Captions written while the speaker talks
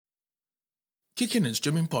Kicking and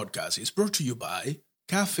Streaming Podcast is brought to you by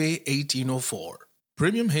Cafe 1804.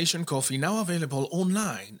 Premium Haitian coffee now available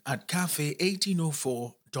online at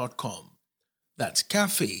cafe1804.com. That's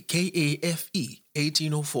cafe, K-A-F-E,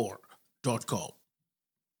 1804.com.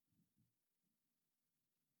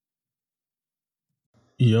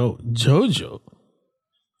 Yo, Jojo.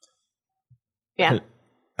 Yeah.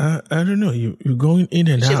 I don't know. You're going in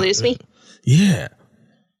and Did out. you lose me? Yeah.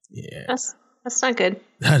 That's not good.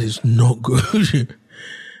 That is not good.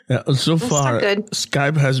 So far, not good.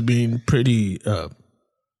 Skype has been pretty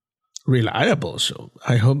reliable. So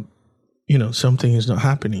I hope, something is not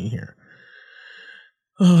happening here.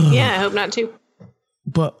 Yeah, I hope not too.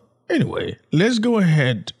 But anyway, let's go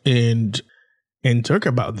ahead and talk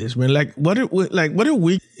about this, man. What a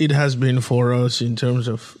week it has been for us in terms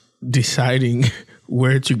of deciding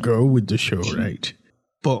where to go with the show, right?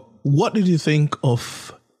 But what did you think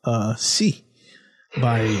of C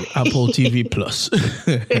by Apple TV Plus?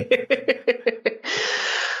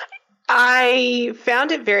 I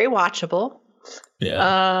found it very watchable.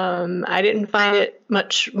 Yeah. I didn't find it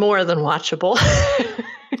much more than watchable.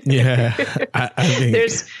 Yeah, I think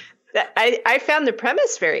I found the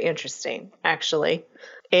premise very interesting, actually,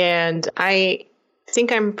 and I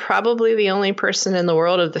think I'm probably the only person in the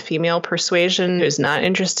world of the female persuasion who's not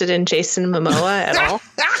interested in Jason Momoa at all.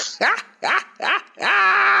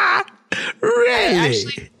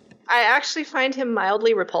 Really? I actually find him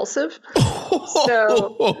mildly repulsive.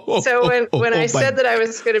 So when I said that I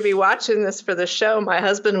was going to be watching this for the show, my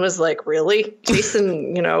husband was like, "Really?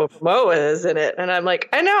 Jason, Momoa is in it?" And I'm like,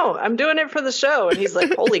 "I know, I'm doing it for the show." And he's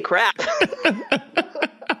like, "Holy crap!"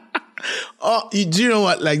 Oh, do you know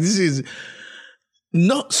what? This is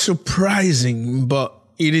not surprising, but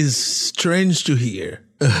it is strange to hear.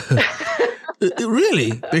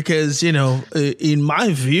 Really, because, in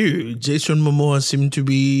my view, Jason Momoa seemed to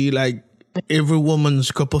be like every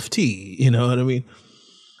woman's cup of tea. You know what I mean?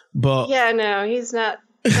 But yeah, no, he's not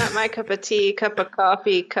my cup of tea, cup of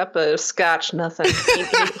coffee, cup of scotch, nothing.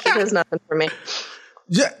 He does nothing for me.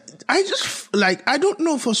 Yeah, I just I don't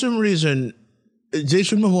know, for some reason,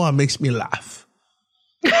 Jason Momoa makes me laugh.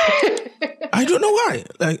 I don't know why.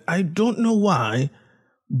 I don't know why,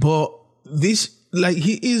 but this.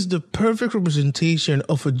 He is the perfect representation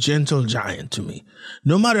of a gentle giant to me.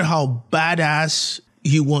 No matter how badass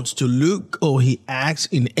he wants to look or he acts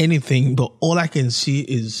in anything, but all I can see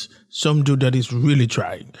is some dude that is really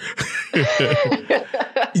trying.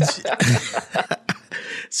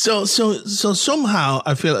 So somehow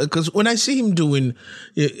I feel, because when I see him doing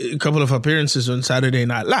a couple of appearances on Saturday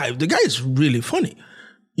Night Live, the guy is really funny,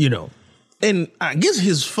 And I guess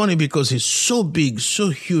he's funny because he's so big, so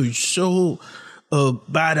huge, so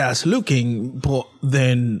badass looking, but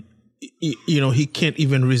then, he can't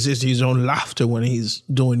even resist his own laughter when he's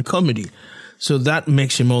doing comedy. So that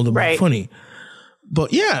makes him all the more funny.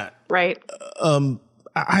 But yeah. Right.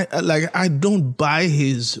 I don't buy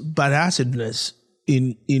his badassedness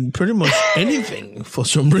in pretty much anything for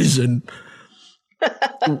some reason.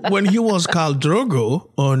 When he was Khal Drogo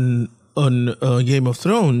on Game of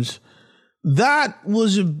Thrones, that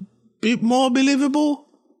was a bit more believable.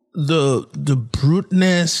 The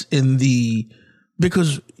bruteness and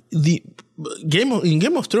because in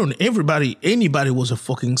Game of Thrones, anybody was a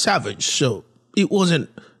fucking savage. So it wasn't,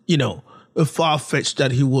 a far-fetched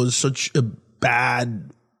that he was such a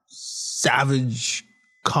bad, savage,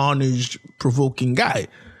 carnage, provoking guy.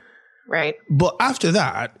 Right. But after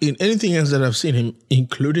that, in anything else that I've seen him,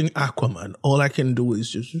 including Aquaman, all I can do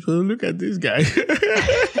is just look at this guy.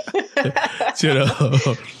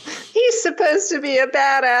 He's supposed to be a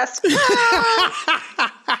badass.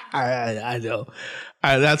 I know.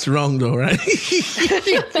 That's wrong though, right?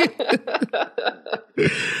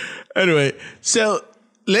 Anyway, so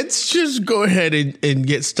let's just go ahead and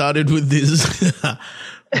get started with this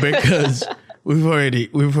because we've already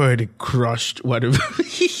crushed whatever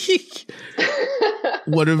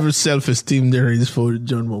self-esteem there is for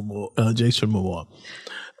Jason Momoa.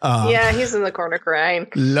 Yeah, he's in the corner crying.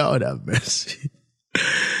 Lord have mercy.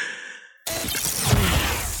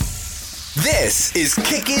 This is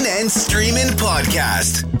Kickin' and Streamin'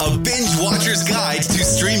 Podcast, a binge watcher's guide to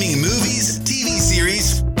streaming movies, TV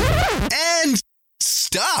series, and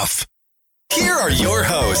stuff. Here are your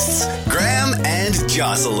hosts, Graham and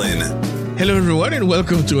Jocelyn. Hello everyone and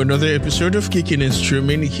welcome to another episode of Kickin' and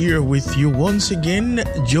Streamin'. Here with you once again,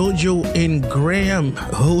 Jojo and Graham,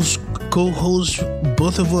 co-host,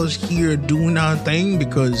 both of us here doing our thing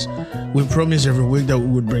because we promised every week that we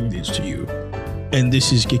would bring this to you. And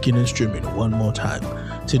this is Kickin' and Streamin' one more time.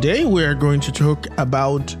 Today we are going to talk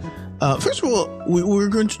about, first of all, we're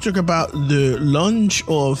going to talk about the launch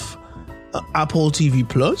of Apple TV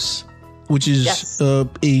Plus, which is a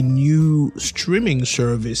new streaming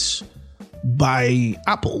service by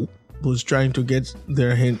Apple, who's trying to get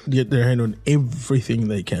their hand on everything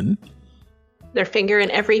they can. Their finger in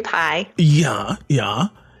every pie. Yeah.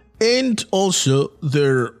 And also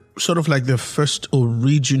they're sort of like their first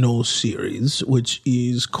original series, which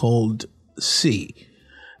is called See.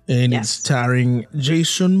 And it's starring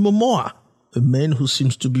Jason Momoa, a man who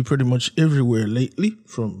seems to be pretty much everywhere lately,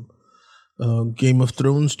 from Game of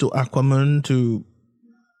Thrones to Aquaman to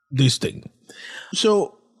this thing.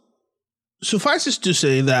 So suffice it to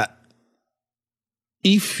say that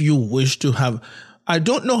if you wish to have, I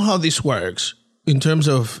don't know how this works in terms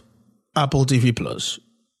of Apple TV Plus.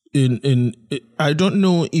 I don't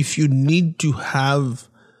know if you need to have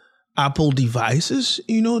Apple devices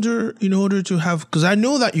in order to have, because I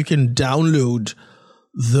know that you can download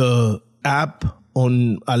the app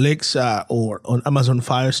on Alexa or on Amazon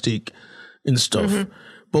Fire Stick and stuff. Mm-hmm.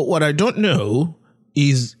 But what I don't know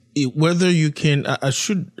is whether you can, I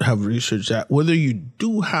should have researched that, whether you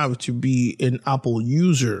do have to be an Apple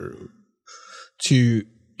user to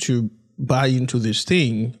buy into this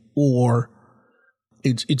thing, or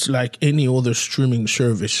it's like any other streaming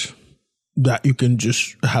service that you can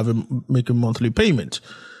just make a monthly payment.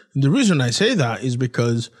 And the reason I say that is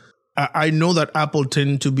because I know that Apple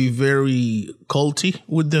tend to be very culty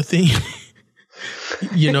with the thing.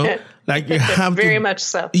 Like you have very much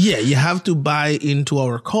so. Yeah, you have to buy into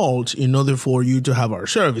our cult in order for you to have our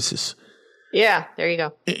services. Yeah, there you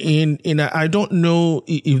go. And I don't know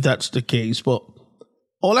if that's the case, but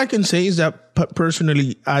all I can say is that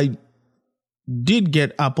personally, I did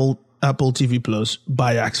get Apple TV Plus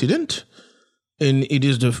by accident. And it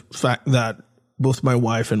is the fact that both my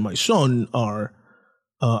wife and my son are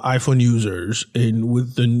iPhone users. And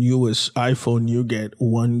with the newest iPhone, you get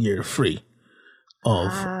 1 year free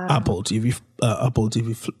of Apple TV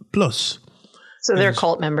Plus. So they're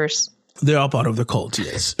cult members. They are part of the cult,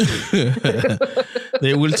 yes.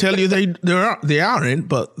 They will tell you they aren't,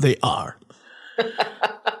 but they are.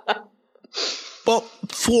 But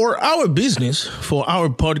for our business, for our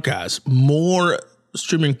podcast, more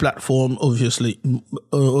streaming platform obviously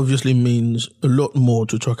means a lot more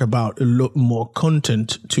to talk about, a lot more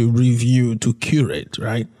content to review, to curate,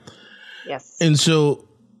 right? Yes. And so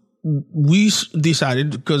we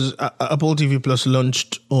decided, because Apple TV Plus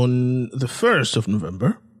launched on the 1st of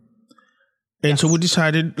November. And so we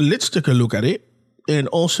decided, let's take a look at it. And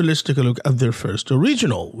also let's take a look at their first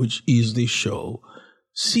original, which is the show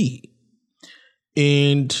See.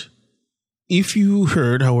 And if you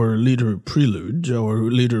heard our little prelude,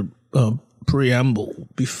 our little preamble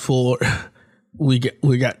before we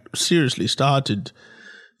got seriously started,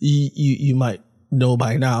 you might know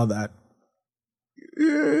by now that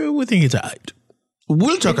we think it's all right.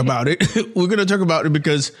 We'll talk about it. We're going to talk about it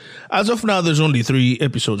because as of now, there's only 3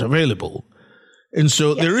 episodes available. And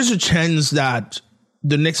so there is a chance that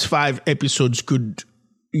the next 5 episodes could,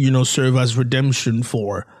 serve as redemption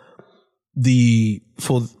for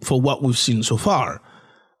what we've seen so far.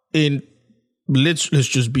 And let's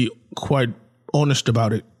just be quite honest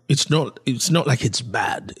about it. It's not like it's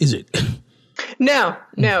bad, is it? No,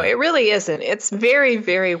 it really isn't. It's very,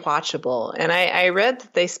 very watchable. And I read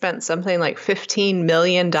that they spent something like $15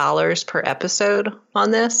 million per episode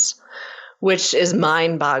on this, which is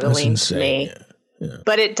mind-boggling to me. Yeah. Yeah.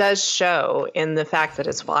 But it does show in the fact that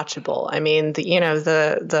it's watchable. I mean,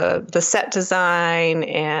 the set design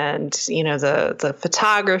and, the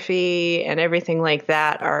photography and everything like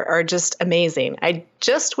that are just amazing. I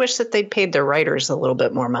just wish that they'd paid their writers a little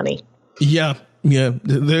bit more money. Yeah.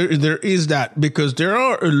 There is that, because there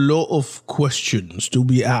are a lot of questions to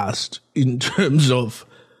be asked in terms of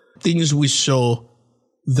things we saw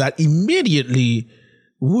that immediately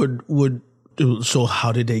would. So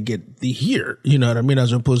how did they get here? You know what I mean?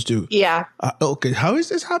 As opposed to, okay, how is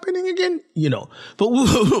this happening again? But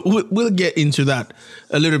we'll get into that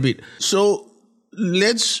a little bit. So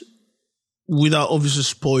let's, without obviously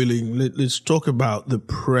spoiling, let's talk about the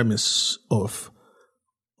premise of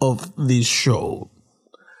this show.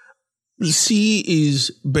 See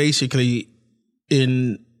is basically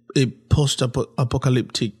in a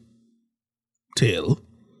post-apocalyptic tale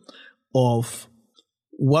of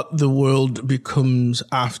what the world becomes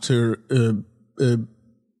after a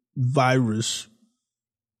virus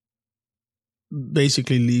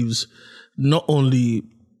basically leaves not only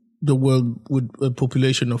the world with a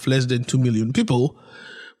population of less than 2 million people,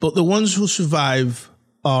 but the ones who survive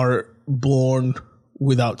are born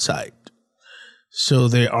without sight. So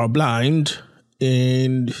they are blind,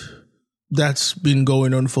 and that's been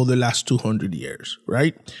going on for the last 200 years,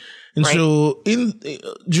 right? And Right. so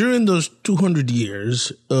during those 200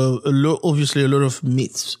 years, obviously a lot of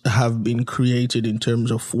myths have been created in terms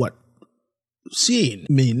of what seeing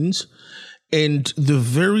means. And the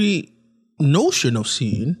very notion of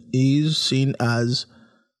seeing is seen as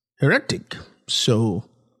heretic. So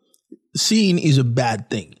seeing is a bad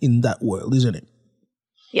thing in that world, isn't it?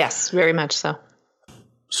 Yes, very much so.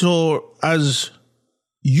 So as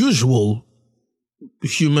usual,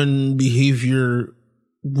 human behavior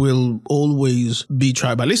will always be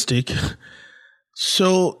tribalistic.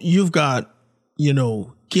 So you've got,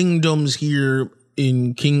 kingdoms here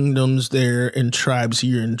and kingdoms there and tribes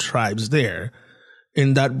here and tribes there.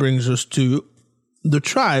 And that brings us to the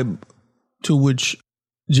tribe to which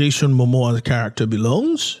Jason Momoa's character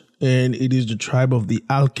belongs. And it is the tribe of the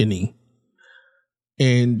Alkene.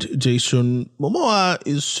 And Jason Momoa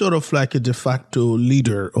is sort of like a de facto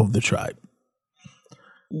leader of the tribe.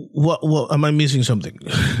 What am I missing something?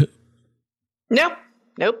 Nope.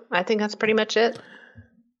 I think that's pretty much it.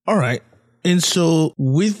 All right. And so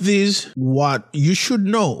with this, what you should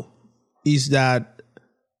know is that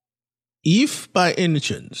if by any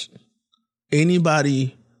chance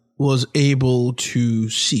anybody was able to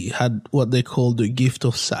see, had what they call the gift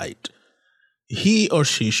of sight, he or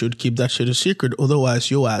she should keep that shit a secret. Otherwise,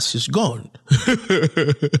 your ass is gone.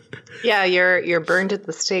 Yeah, you're burned at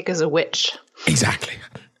the stake as a witch. Exactly.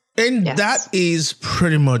 And Yes. that is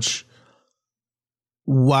pretty much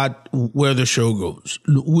where the show goes.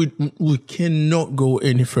 We cannot go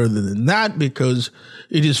any further than that because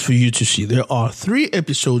it is for you to see. There are 3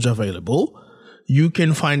 episodes available. You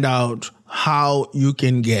can find out how you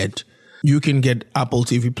can get Apple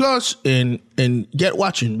TV Plus and get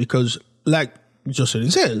watching, because like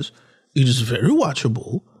Jocelyn says, it is very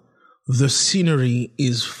watchable. The scenery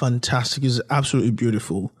is fantastic. It's absolutely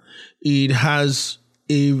beautiful. It has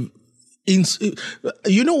you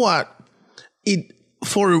know what?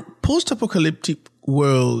 For a post-apocalyptic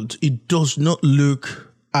world, it does not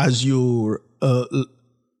look as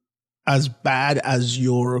bad as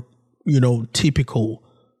your typical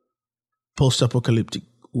post-apocalyptic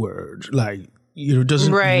world. Like, it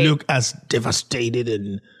doesn't Right. look as devastated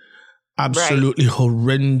and absolutely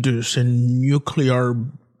horrendous and nuclear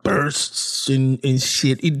bursts and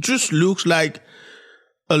shit. It just looks like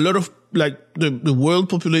a lot of the world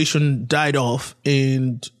population died off,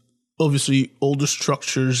 and obviously all the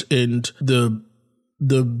structures and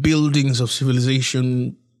the buildings of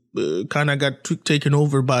civilization kind of got taken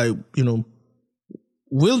over by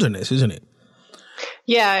wilderness, isn't it?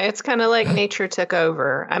 Yeah, it's kind of like nature took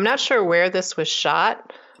over. I'm not sure where this was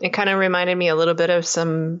shot. It kind of reminded me a little bit of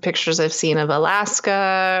some pictures I've seen of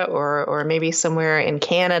Alaska or maybe somewhere in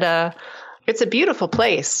Canada. It's a beautiful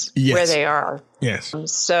place where they are. Yes.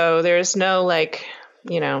 So there's no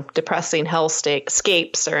depressing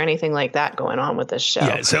hellscapes or anything like that going on with this show.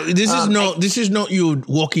 Yeah. So this is not your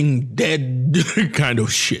Walking Dead kind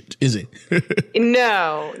of shit, is it?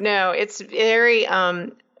 No. It's very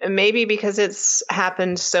maybe because it's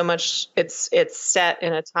happened so much. It's set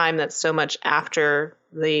in a time that's so much after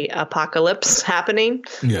the apocalypse happening.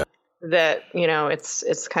 Yeah. That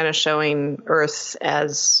it's kind of showing Earth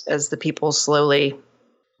as the people slowly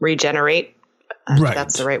regenerate. Right.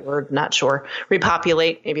 That's the right word. Not sure.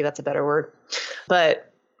 Repopulate. Maybe that's a better word.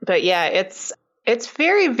 But yeah, it's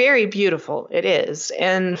very, very beautiful. It is.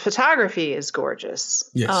 And photography is gorgeous.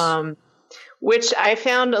 Yes. Which I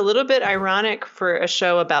found a little bit ironic for a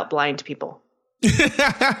show about blind people.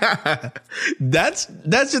 That's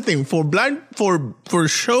the thing. For a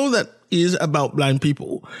show that is about blind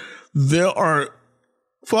people, there are,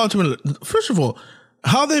 first of all,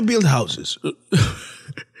 how they build houses.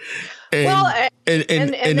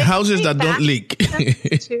 And houses that don't leak.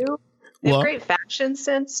 Too. They have great fashion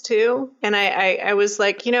sense too. And I was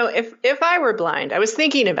like, if I were blind, I was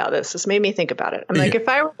thinking about this. This made me think about it. I'm like, if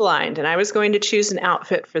I were blind and I was going to choose an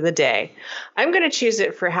outfit for the day, I'm going to choose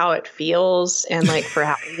it for how it feels and like for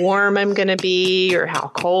how warm I'm going to be or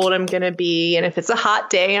how cold I'm going to be. And if it's a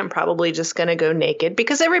hot day, I'm probably just going to go naked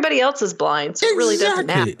because everybody else is blind. So it really doesn't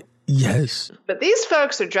matter. Yes. But these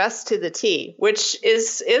folks are dressed to the T, which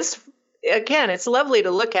is again, it's lovely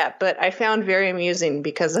to look at, but I found very amusing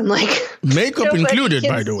because I'm like, makeup included,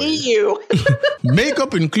 by the way. You.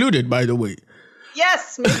 Makeup included, by the way.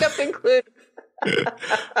 Yes, makeup included.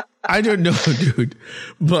 I don't know, dude,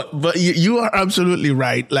 but you are absolutely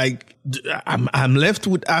right. Like, I'm left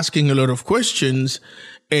with asking a lot of questions,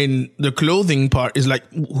 and the clothing part is like,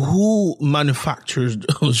 who manufactures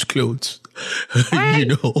those clothes?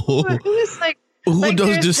 Right. Who is who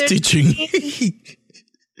does the stitching?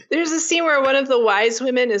 There's a scene where one of the wise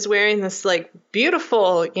women is wearing this like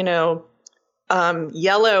beautiful,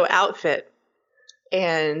 yellow outfit,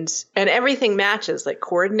 and everything matches, like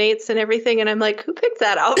coordinates and everything. And I'm like, who picked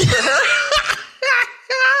that out for her?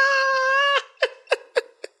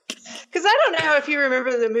 Because I don't know if you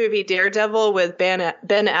remember the movie Daredevil with Ben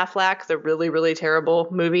Affleck, the really, really terrible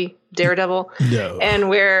movie Daredevil. No. And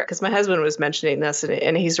because my husband was mentioning this,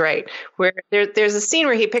 and he's right, where there's a scene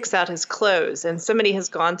where he picks out his clothes, and somebody has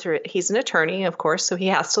gone through it. He's an attorney, of course, so he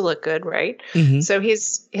has to look good, right? Mm-hmm. So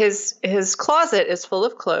his closet is full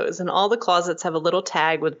of clothes, and all the closets have a little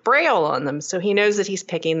tag with Braille on them, so he knows that he's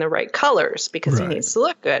picking the right colors because he needs to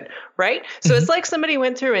look good, right? So it's like somebody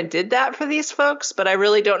went through and did that for these folks, but I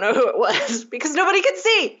really don't know who it was because nobody could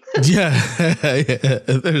see. Yeah,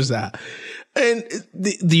 there's that. And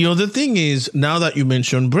the other thing is, now that you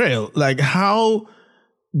mentioned Braille, like, how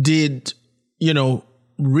did,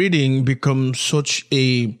 reading become such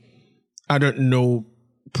a, I don't know,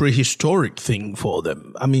 prehistoric thing for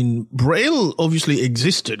them? I mean, Braille obviously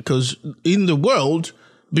existed because in the world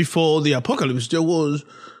before the apocalypse, there was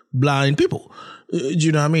blind people. Do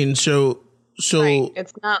you know what I mean? So right.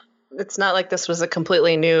 It's not like this was a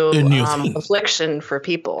completely new affliction for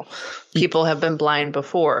people. People have been blind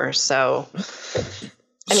before. So,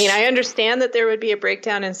 I mean, I understand that there would be a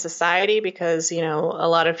breakdown in society because, a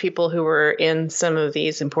lot of people who were in some of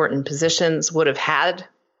these important positions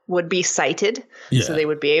would be sighted. Yeah. So they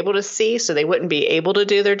would be able to see, so they wouldn't be able to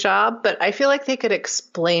do their job. But I feel like they could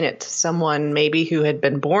explain it to someone maybe who had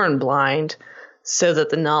been born blind, so that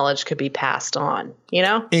the knowledge could be passed on,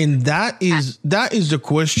 And that is the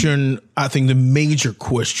question, I think the major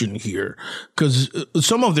question here, because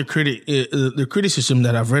some of the criticism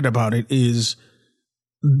that I've read about it is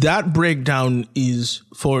that breakdown is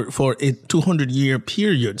for a 200-year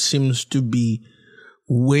period seems to be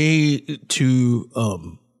way too,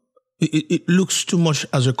 it looks too much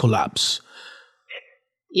as a collapse.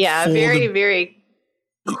 Yeah, very, very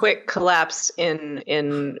quick collapse in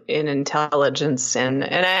intelligence, and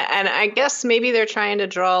I guess maybe they're trying to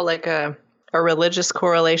draw like a religious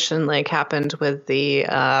correlation, like happened with the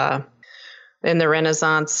in the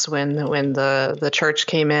Renaissance when the church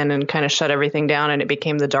came in and kind of shut everything down and it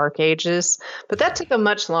became the Dark Ages. But that took a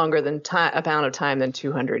much longer amount of time than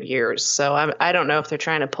 200 years. So I don't know if they're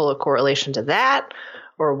trying to pull a correlation to that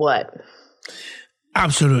or what.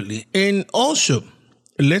 Absolutely, and also,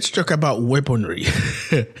 let's talk about weaponry.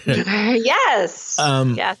 Yes.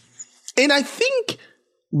 Yes. And I think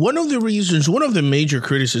one of the major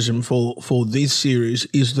criticism for this series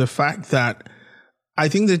is the fact that I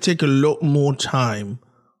think they take a lot more time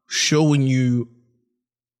showing you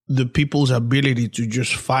the people's ability to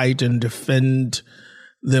just fight and defend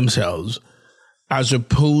themselves, as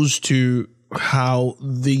opposed to how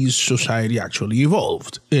this society actually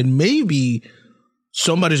evolved. And maybe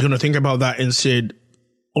somebody's going to think about that and said,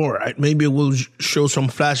 all right, maybe we'll show some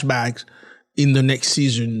flashbacks in the next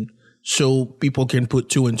season so people can put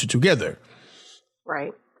two and two together.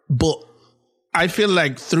 Right. But I feel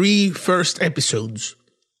like 3 first episodes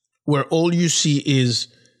where all you see is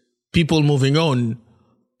people moving on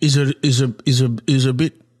is a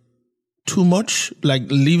bit too much, like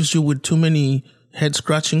leaves you with too many head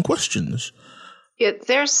scratching questions. Yeah,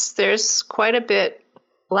 there's quite a bit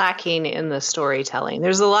lacking in the storytelling.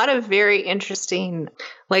 There's a lot of very interesting,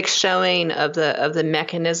 like, showing of the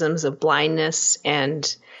mechanisms of blindness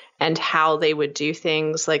and how they would do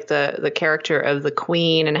things, like the character of the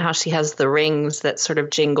queen and how she has the rings that sort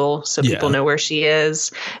of jingle so people know where she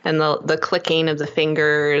is, and the clicking of the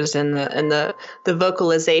fingers and the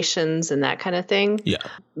vocalizations and that kind of thing. Yeah.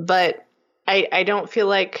 But I don't feel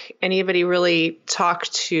like anybody really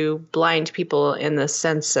talked to blind people in the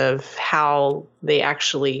sense of how they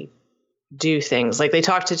actually do things. Like, they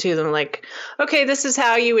talked to them like, okay, this is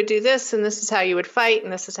how you would do this, and this is how you would fight,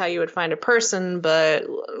 and this is how you would find a person, but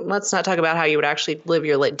let's not talk about how you would actually live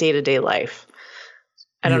your day-to-day life.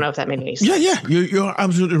 I don't know if that made any sense. Yeah, you're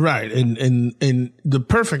absolutely right. And the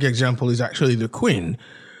perfect example is actually the queen,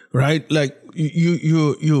 right? Like,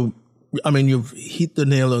 you've hit the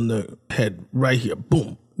nail on the head right here.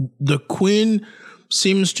 Boom. The queen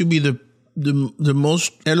seems to be the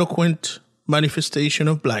most eloquent manifestation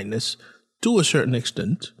of blindness to a certain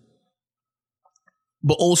extent.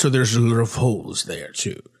 But also there's a lot of holes there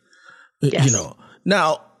too. Yes.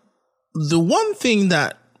 Now, the one thing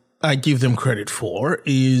that I give them credit for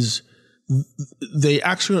is they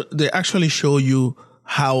actually show you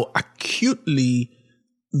how acutely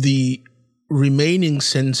the remaining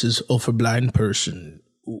senses of a blind person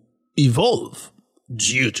evolve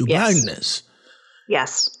due to blindness.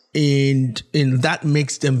 Yes. And that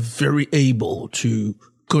makes them very able to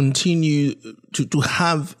continue to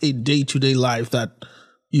have a day-to-day life that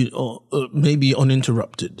maybe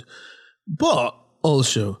uninterrupted. But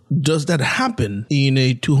also, does that happen in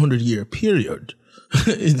a 200-year period?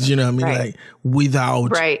 You know what I mean? Right.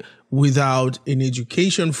 Like without an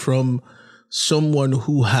education from someone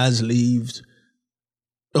who has lived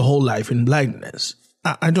a whole life in blindness.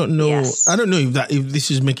 I don't know. Yes. I don't know if this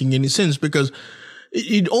is making any sense, because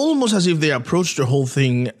it almost as if they approached the whole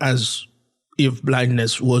thing as if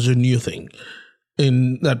blindness was a new thing,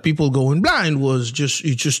 and that people going blind it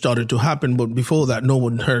just started to happen. But before that, no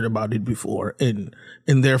one heard about it before, and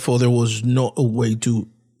therefore there was no a way to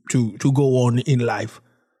go on in life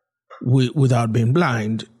without being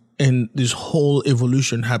blind. And this whole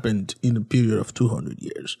evolution happened in a period of 200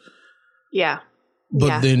 years. Yeah.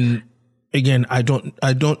 But then again, I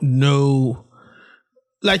don't know.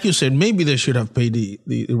 Like you said, maybe they should have paid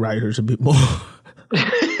the writers a bit more.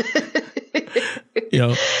 You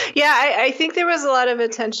know? Yeah, I think there was a lot of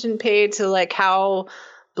attention paid to like how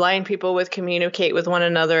blind people would communicate with one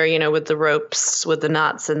another, you know, with the ropes, with the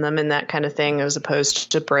knots in them and that kind of thing, as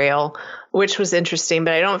opposed to Braille, which was interesting.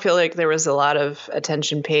 But I don't feel like there was a lot of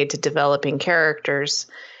attention paid to developing characters.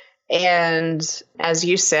 And as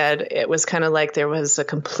you said, it was kind of like there was a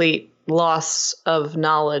complete loss of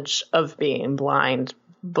knowledge of being blind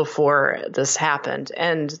before this happened.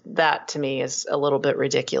 And that to me is a little bit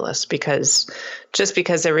ridiculous, because just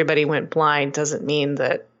because everybody went blind doesn't mean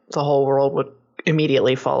that the whole world would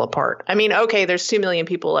immediately fall apart. I mean, okay, there's 2 million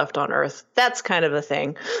people left on Earth. That's kind of a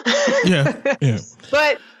thing. Yeah.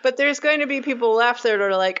 But there's going to be people left there that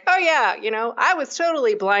are like, oh yeah, you know, I was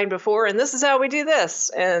totally blind before, and this is how we do this,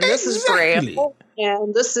 and this is Braille,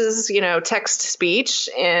 and this is, you know, text to speech,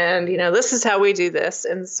 and you know, this is how we do this.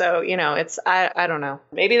 And so, you know, it's I don't know.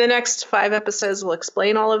 Maybe the next 5 episodes will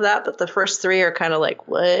explain all of that, but the first 3 are kind of like,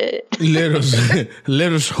 what? Let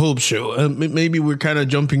us hope so. Maybe we're kind of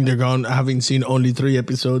jumping the gun, having seen only 3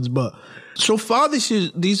 episodes, but so far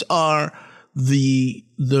these are the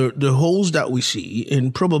holes that we see,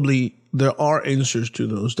 and probably there are answers to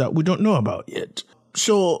those that we don't know about yet.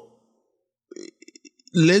 So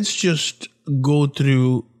let's just go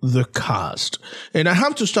through the cast. And I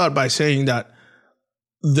have to start by saying that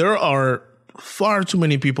there are far too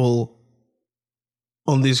many people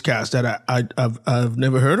on this cast that I've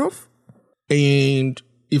never heard of. And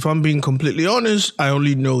if I'm being completely honest, I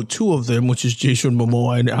only know 2 of them, which is Jason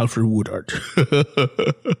Momoa and Alfred Woodard.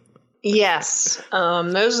 Yes.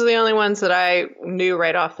 Those are the only ones that I knew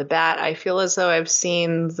right off the bat. I feel as though I've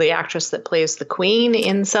seen the actress that plays the Queen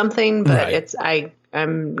in something, but right.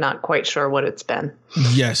 I'm not quite sure what it's been.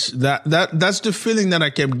 Yes, that's the feeling that I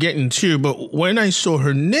kept getting too. But when I saw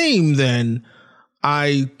her name, then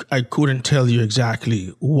I couldn't tell you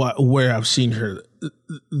exactly where I've seen her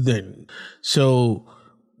then. So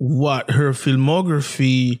what her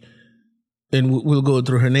filmography, and we'll go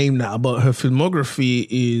through her name now, but her filmography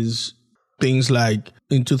is things like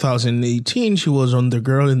in 2018, she was on The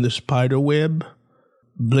Girl in the Spiderweb,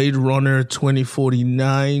 Blade Runner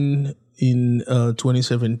 2049 in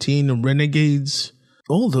 2017, Renegades.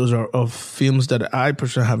 All those are of films that I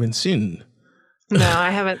personally haven't seen. No, I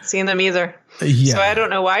haven't seen them either. Yeah. So I don't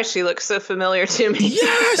know why she looks so familiar to me.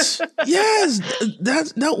 Yes.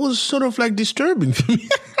 That was sort of like disturbing for me.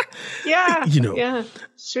 Yeah. You know. Yeah.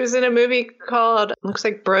 She was in a movie called, looks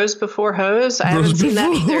like Bros Before Hoes. I haven't seen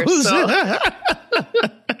that either.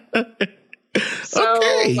 So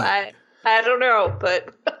Okay. I don't know,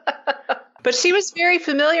 but but she was very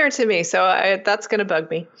familiar to me, so that's going to bug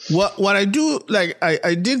me. What I do, like,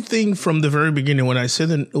 I did think from the very beginning when I saw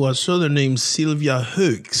the name Sylvia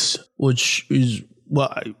Hoeks, which is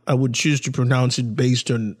what I would choose to pronounce it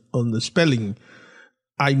based on the spelling.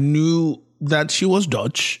 I knew that she was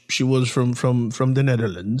Dutch. She was from the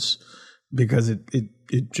Netherlands, because it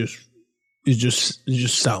just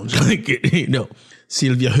sounds like it, you know,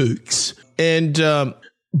 Sylvia Hoeks. And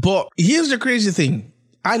but here's the crazy thing.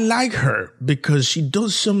 I like her because she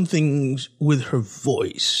does some things with her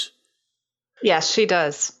voice. Yes, she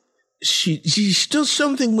does. She does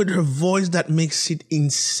something with her voice that makes it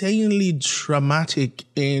insanely dramatic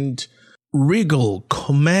and regal,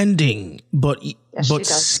 commanding, but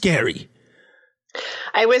scary.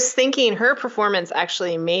 I was thinking her performance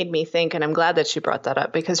actually made me think, and I'm glad that you brought that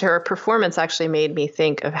up, because her performance actually made me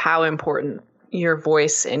think of how important your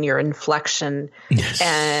voice and your inflection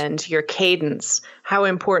and your cadence, how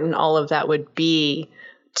important all of that would be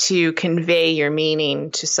to convey your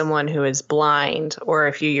meaning to someone who is blind, or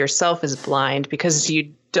if you yourself is blind, because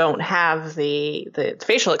you don't have the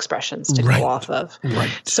facial expressions to Right. go off of. Right.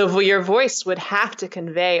 So your voice would have to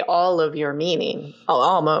convey all of your meaning,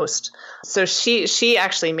 almost. So she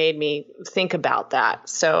actually made me think about that.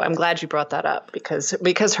 So I'm glad you brought that up because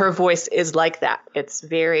her voice is like that. It's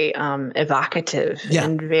very evocative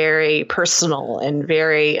and very personal and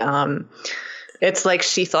very it's like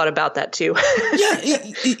she thought about that too.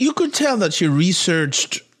 You could tell that she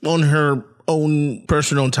researched on her own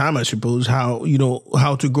personal time, I suppose, how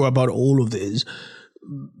to go about all of this,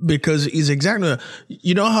 because it's exactly,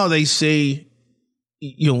 how they say,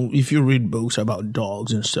 if you read books about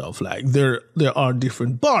dogs and stuff, like there are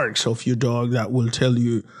different barks of your dog that will tell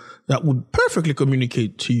you, that would perfectly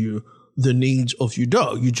communicate to you the needs of your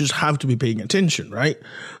dog. You just have to be paying attention, right?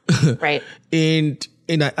 Right. And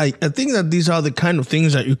I think that these are the kind of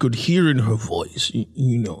things that you could hear in her voice,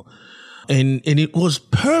 And it was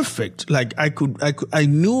perfect. Like I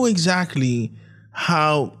knew exactly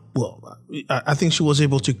how, I think she was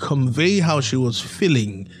able to convey how she was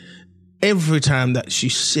feeling every time that she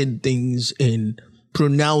said things and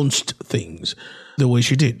pronounced things the way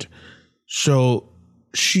she did. So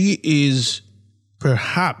she is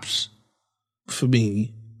perhaps, for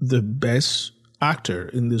me, the best actor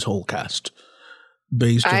in this whole cast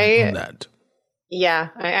based on that. Yeah,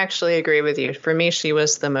 I actually agree with you. For me, she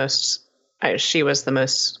was the most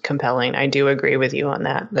compelling. I do agree with you on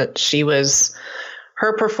that.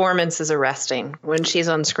 Her performance is arresting. When she's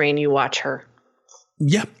on screen, you watch her.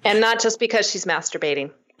 Yeah. And not just because she's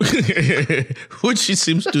masturbating. Which she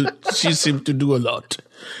seems to do a lot.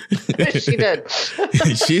 She did.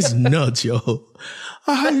 She's nuts, yo.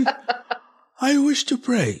 I wish to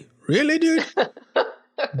pray. Really, dude?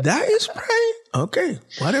 That is pray? Okay,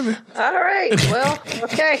 whatever. All right. Well,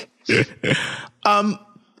 okay.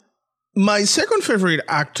 My second favorite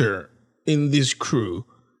actor in this crew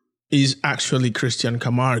is actually Christian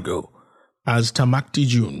Camargo as Tamakti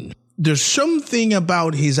Jun. There's something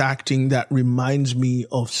about his acting that reminds me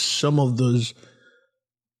of some of the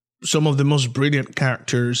most brilliant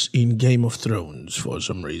characters in Game of Thrones for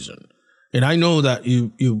some reason. And I know that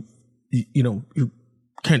you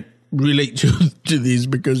can't relate to this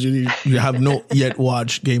because you have not yet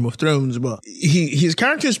watched Game of Thrones, but his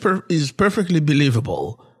character is perfectly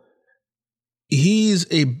believable. He's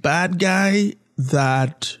a bad guy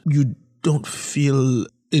that you don't feel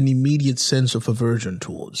an immediate sense of aversion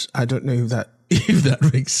towards. I don't know if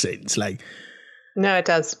that makes sense. Like, no, it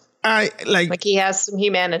does. Like he has some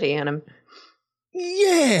humanity in him.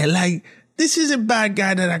 Yeah, like this is a bad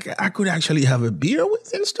guy that I could actually have a beer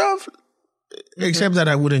with and stuff. Mm-hmm. Except that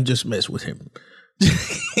I wouldn't just mess with him.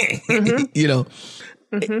 Mm-hmm.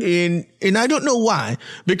 And I don't know why,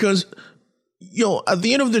 because at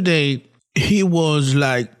the end of the day, he was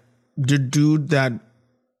like the dude that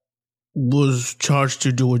was charged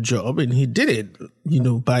to do a job, and he did it,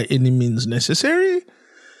 by any means necessary.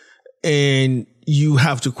 And you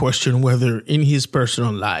have to question whether in his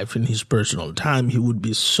personal life, in his personal time, he would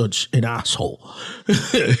be such an asshole.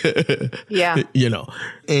 Yeah.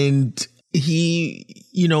 And he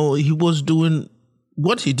was doing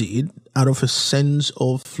what he did out of a sense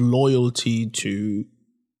of loyalty to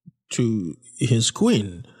his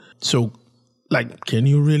queen. So, like, can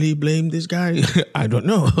you really blame this guy? I don't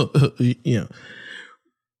know.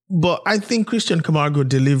 But I think Christian Camargo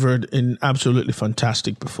delivered an absolutely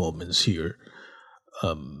fantastic performance here.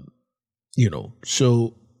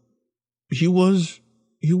 So he was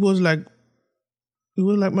like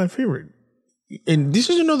my favorite. And this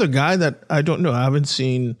is another guy that I don't know. I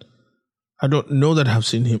don't know that I've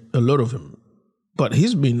seen a lot of him, but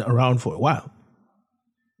he's been around for a while.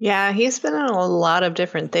 Yeah, he's been in a lot of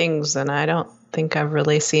different things, and I don't think I've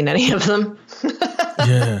really seen any of them.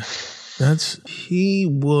 Yeah, he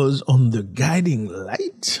was on The Guiding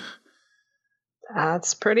Light.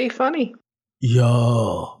 That's pretty funny.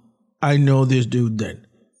 Yo, I know this dude then.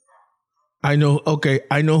 I know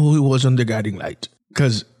who he was on The Guiding Light.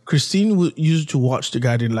 Because Christine used to watch The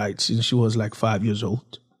Guiding Light since she was like 5 years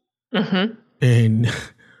old. Mm-hmm. And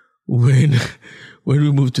when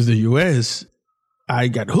we moved to the US, I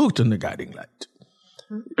got hooked on The Guiding Light.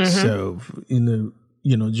 Mm-hmm. So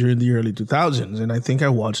during the early 2000s, and I think I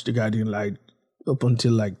watched The Guiding Light up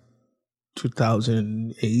until like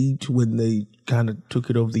 2008 when they kind of took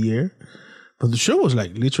it off the air. But the show was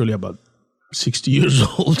like literally about 60 years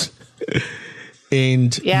old.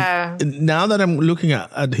 And yeah, now that I'm looking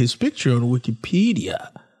at his picture on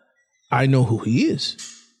Wikipedia, I know who he is.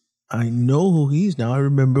 I know who he is now. I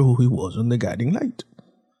remember who he was on The Guiding Light.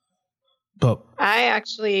 But I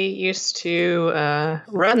actually used to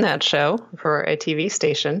run that show for a TV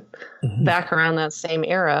station back around that same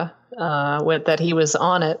era. that he was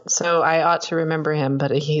on it. So I ought to remember him,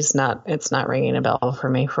 but it's not ringing a bell for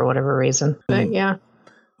me for whatever reason. But yeah.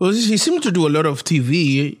 Well, he seemed to do a lot of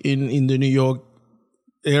TV in the New York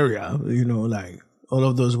area, like all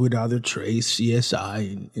of those Without a Trace,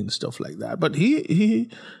 CSI, and stuff like that. But he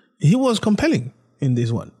was compelling in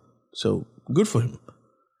this one. So good for him.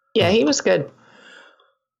 Yeah, he was good.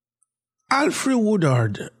 Alfre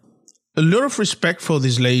Woodard, a lot of respect for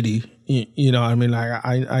this lady.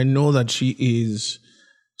 I know that she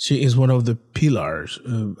is one of the pillars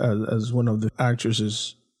as one of the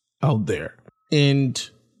actresses out there. And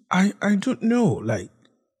I don't know, like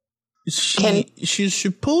she's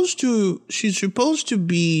supposed to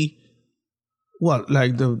be what,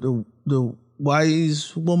 like the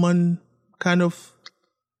wise woman kind of.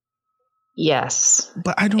 Yes.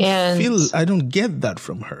 But I don't get that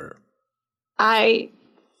from her. I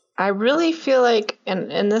really feel like,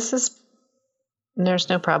 and this is, there's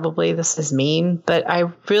no probably, this is mean, but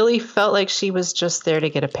I really felt like she was just there to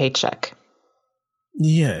get a paycheck.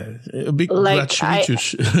 Yeah, a big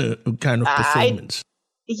gratuitous kind of performance.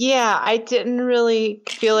 I didn't really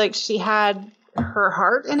feel like she had her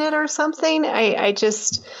heart in it or something. I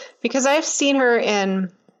just, because I've seen her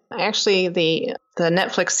in actually the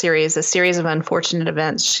Netflix series, A Series of Unfortunate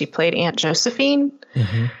Events. She played Aunt Josephine.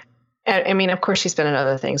 Mm-hmm. I mean, of course, she's been in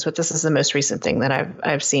other things, but this is the most recent thing that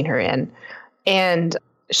I've seen her in, and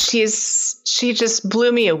she just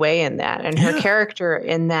blew me away in that, and her character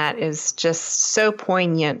in that is just so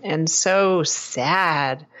poignant and so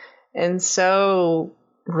sad and so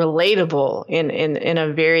relatable in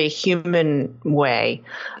a very human way.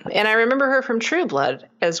 And I remember her from True Blood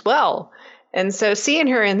as well. And so seeing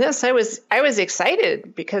her in this, I was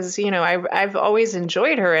excited because, I've always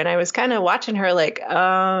enjoyed her, and I was kind of watching her like,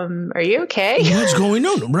 are you okay? What's going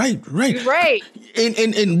on? Right. Right.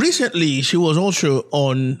 And recently she was also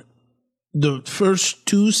on the first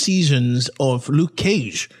 2 seasons of Luke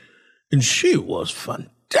Cage, and she was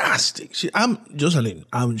fantastic. She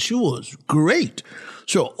was great.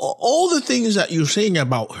 So all the things that you're saying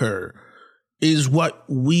about her is what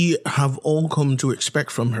we have all come to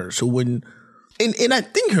expect from her. So when, and I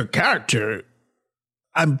think her character,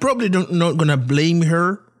 I'm probably not going to blame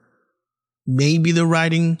her. Maybe the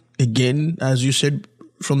writing, again, as you said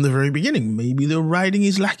from the very beginning, maybe the writing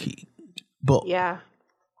is lackey. But yeah,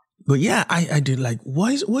 I did like,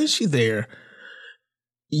 why is she there?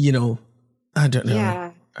 I don't know.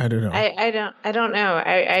 Yeah. I don't know. I don't know.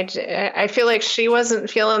 I feel like she wasn't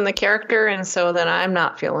feeling the character, and so then I'm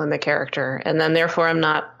not feeling the character, and then therefore I'm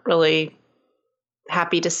not really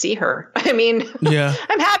happy to see her. I mean, yeah,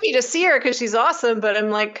 I'm happy to see her because she's awesome, but I'm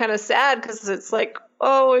like kind of sad because it's like,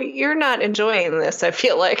 oh, you're not enjoying this. I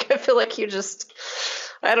feel like you just,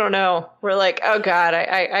 I don't know. We're like, oh God,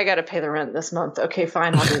 I got to pay the rent this month. Okay,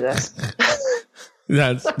 fine, I'll do this.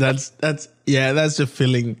 That's the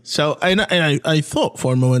feeling. So I thought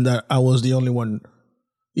for a moment that I was the only one,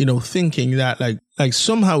 thinking that like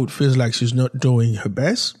somehow it feels like she's not doing her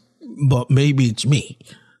best, but maybe it's me.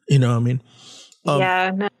 You know what I mean? I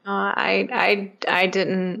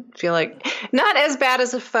didn't feel like, not as bad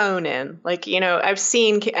as a phone in. Like, I've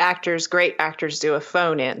seen great actors do a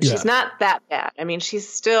phone in. Yeah. She's not that bad. I mean,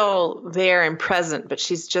 she's still there and present, but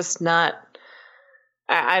she's just not.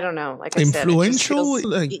 I don't know. Like I said, influential.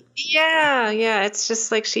 Yeah. It's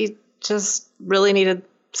just like she just really needed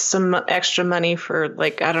some extra money for,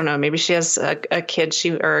 like, I don't know. Maybe she has a kid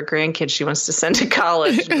or a grandkid she wants to send to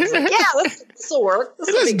college. And she's like, yeah, this will work.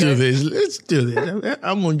 Let's do this.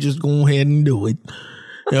 I'm gonna just go ahead and do it.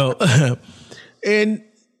 And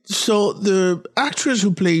so the actress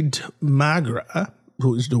who played Magra,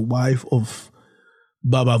 who is the wife of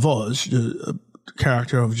Baba Voss, the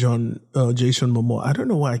character of Jason Momoa. I don't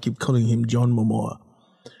know why I keep calling him John Momoa.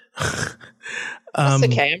 That's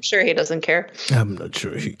okay. I'm sure he doesn't care. I'm not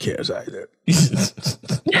sure he cares either.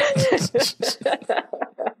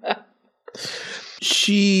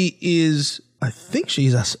 She is, I think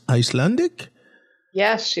she's Icelandic.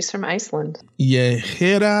 Yes, she's from Iceland. Yeah,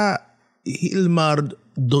 Hera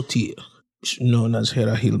Hilmardóttir, known as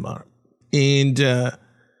Hera Hilmar. And I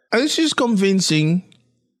think she's convincing.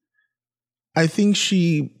 I think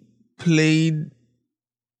she played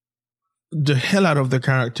the hell out of the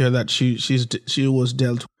character that she was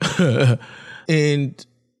dealt with. And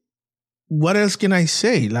what else can I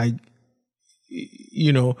say? Like,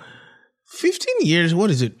 15 years,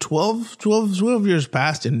 what is it? 12 years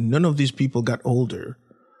passed and none of these people got older.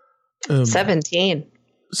 17.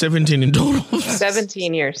 17 in total.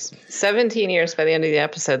 17 years. 17 years by the end of the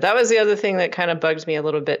episode. That was the other thing that kind of bugged me a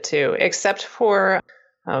little bit too, except for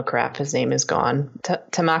oh crap, his name is gone.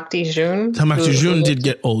 Tamakhti Jun. Tamakhti Jun did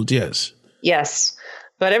get old, yes. Yes,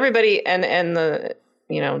 but everybody and the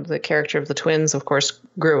the character of the twins, of course,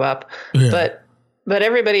 grew up, but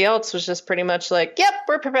everybody else was just pretty much like, yep,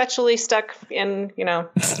 we're perpetually stuck in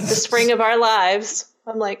the spring of our lives.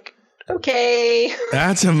 I'm like, okay.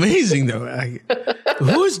 That's amazing, though.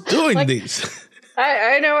 Who's doing this?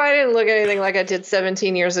 I know I didn't look anything like I did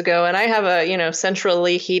 17 years ago, and I have a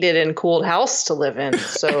centrally heated and cooled house to live in.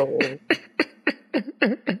 So,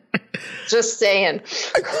 just saying.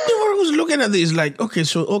 I was looking at this like, okay,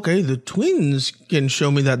 the twins can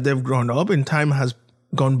show me that they've grown up and time has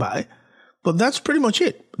gone by, but that's pretty much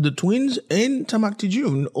it. The twins and Tamakhti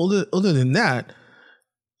Jun. Other than that,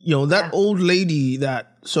 that old lady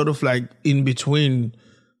that sort of like in between,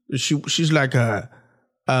 she's like a.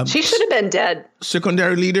 She should have been dead.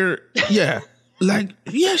 Secondary leader, yeah.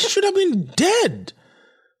 She should have been dead.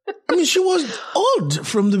 I mean, she was old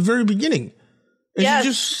from the very beginning. And she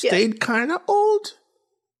just stayed kind of old?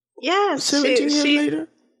 Yes. 17 years later?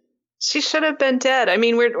 She should have been dead. I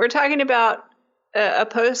mean, we're talking about a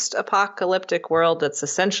post-apocalyptic world that's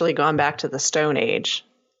essentially gone back to the Stone Age.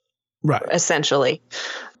 Right. Essentially.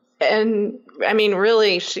 And I mean,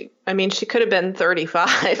 really, she could have been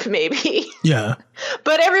 35, maybe. Yeah.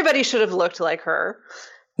 But everybody should have looked like her.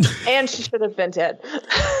 And she should have been dead.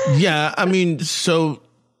 Yeah. I mean, so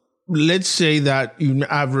let's say that your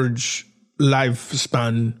average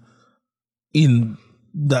lifespan in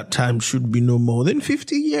that time should be no more than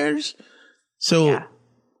 50 years. So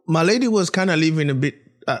my lady was kind of living a bit,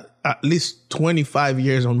 at least 25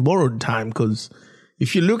 years on borrowed time, because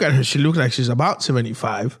if you look at her, she looks like she's about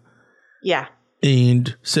 75. Yeah.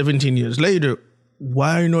 And 17 years later,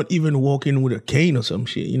 why not even walking with a cane or some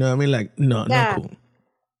shit? You know what I mean? Like, no, not cool.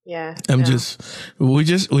 Yeah. We're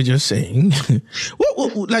just saying.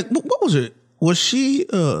 what was it? Was she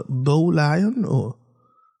Bo Lion or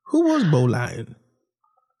who was Bo Lion?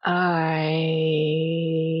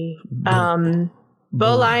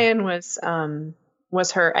 Bo Lion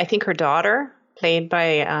was her, I think her daughter, played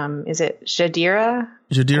by is it Jadira?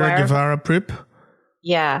 Jadira Guevara Prip?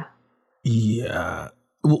 Yeah. Yeah.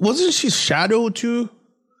 Wasn't she Shadow too?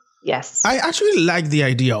 Yes. I actually like the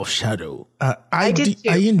idea of Shadow. I did too.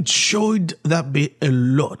 I enjoyed that bit a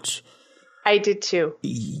lot. I did too.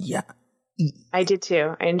 Yeah. I did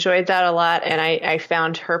too. I enjoyed that a lot. And I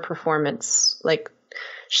found her performance, like,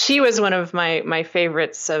 she was one of my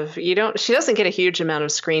favorites of, she doesn't get a huge amount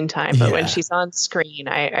of screen time, but when she's on screen,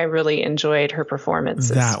 I really enjoyed her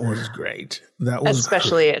performances. That was great.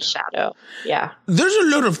 Especially as Shadow. Yeah. There's a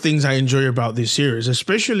lot of things I enjoy about this series,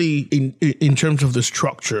 especially in terms of the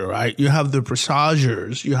structure, right? You have the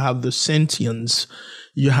presagers, you have the sentients,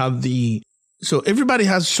 you have so everybody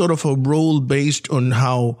has sort of a role based on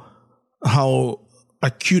how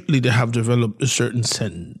acutely they have developed a certain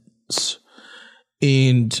sense.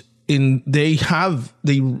 And they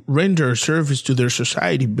render a service to their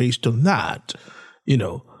society based on that,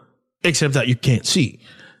 except that you can't see.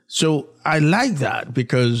 So I like that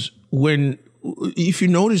because if you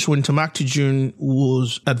notice when Tamakhti Jun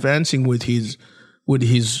was advancing with his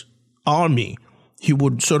army, he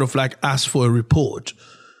would sort of like ask for a report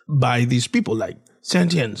by these people, like,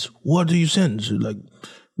 sentience, what do you sense? Like,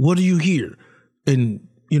 what do you hear? And,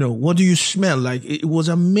 what do you smell? Like, it was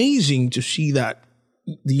amazing to see that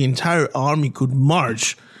the entire army could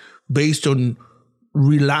march based on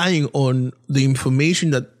relying on the information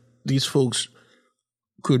that these folks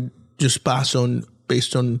could just pass on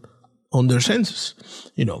based on their senses,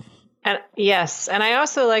 And yes. And I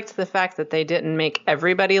also liked the fact that they didn't make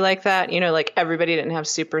everybody like that. Like everybody didn't have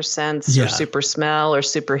super sense or super smell or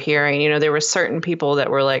super hearing. There were certain people that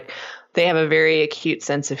were like, they have a very acute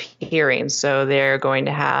sense of hearing. So they're going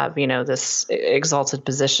to have, this exalted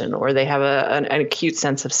position, or they have an acute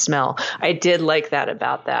sense of smell. I did like that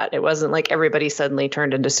about that. It wasn't like everybody suddenly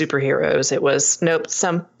turned into superheroes. It was, nope,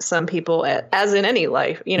 some people, as in any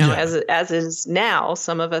life, as is now,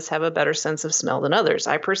 some of us have a better sense of smell than others.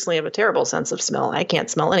 I personally have a terrible sense of smell. I can't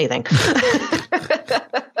smell anything.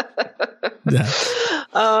 Yeah.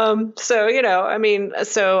 So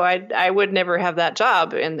I would never have that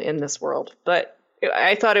job in this world, but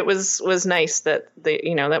I thought it was nice that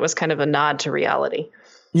that was kind of a nod to reality.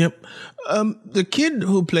 Yep. The kid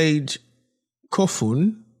who played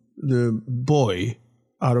Kofun, the boy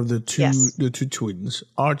out of the two twins,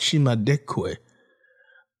 Archie Madekwe,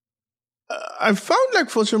 I found like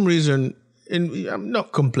for some reason, and I'm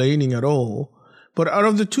not complaining at all, but out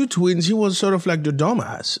of the two twins, he was sort of like the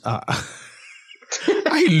dumbass.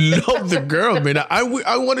 I love the girl, man. I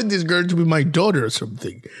wanted this girl to be my daughter or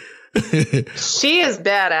something. She is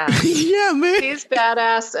badass. Yeah, man. She's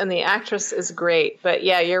badass, and the actress is great. But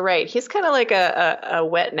yeah, you're right. He's kind of like a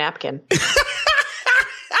wet napkin. Wet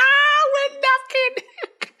napkin.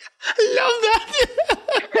 I love that.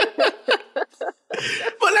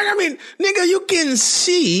 But like, I mean, nigga, you can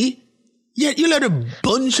see, yet you let a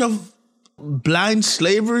bunch of blind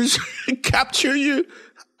slavers capture you.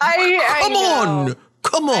 Come on.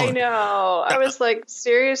 I know. I was like,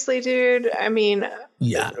 seriously, dude? I mean,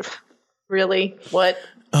 yeah. Really? What?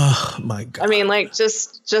 Oh my God. I mean, like,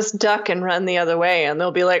 just duck and run the other way, and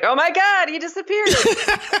they'll be like, oh my God, he disappeared.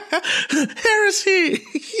 Heresy.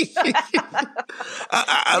 He's a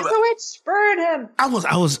witch. Burn him. I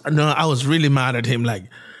was really mad at him. Like,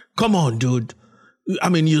 come on, dude. I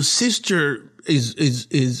mean, your sister is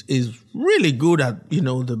really good at,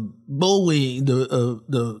 the bowing,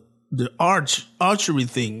 the archery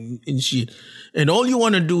thing and shit. And all you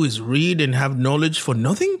want to do is read and have knowledge for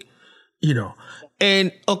nothing,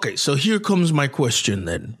 And okay, so here comes my question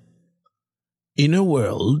then. In a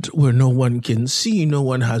world where no one can see, no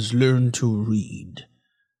one has learned to read,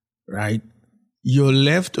 right? You're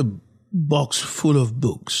left a box full of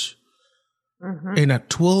books. Mm-hmm. And at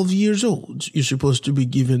 12 years old, you're supposed to be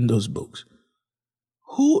given those books.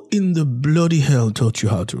 Who in the bloody hell taught you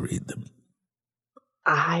how to read them?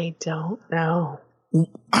 I don't know.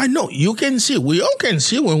 I know. You can see. We all can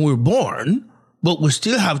see when we're born, but we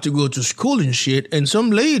still have to go to school and shit, and some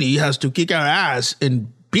lady has to kick our ass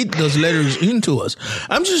and beat those letters into us.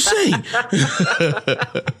 I'm just saying.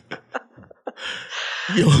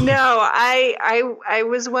 No, I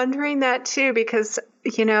was wondering that too, because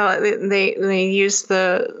they use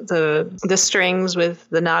the strings with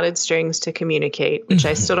the knotted strings to communicate, which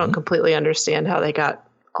I still don't completely understand how they got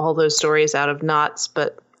all those stories out of knots,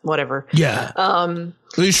 but whatever. Yeah.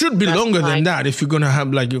 It should be longer than that if you're gonna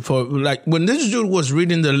have when this dude was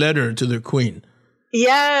reading the letter to the queen.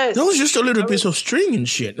 Yes. That was just a little piece of string and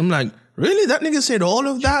shit. I'm like, really? That nigga said all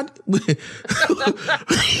of that?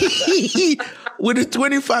 With a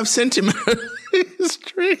 25 centimeter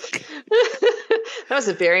string. That was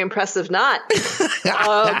a very impressive knot.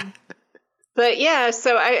 But yeah,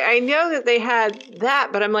 so I know that they had that,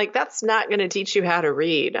 but I'm like, that's not going to teach you how to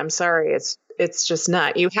read. I'm sorry. It's just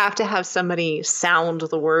not. You have to have somebody sound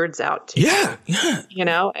the words out to you. Yeah.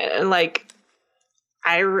 And like,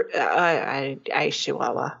 I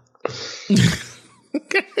chihuahua.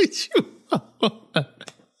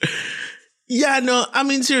 Yeah, no, I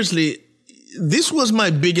mean, seriously, this was my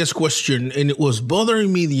biggest question, and it was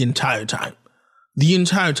bothering me the entire time.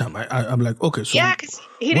 I'm like, okay, so yeah, because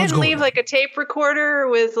he didn't leave like a tape recorder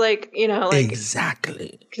with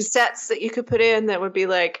exactly cassettes that you could put in that would be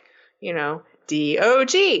like, DOG,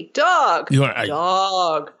 dog, right.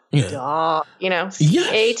 Dog, yeah. Dog,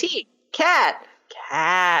 CAT, cat.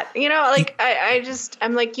 I'm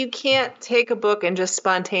like, you can't take a book and just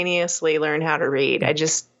spontaneously learn how to read. I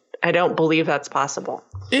don't believe that's possible.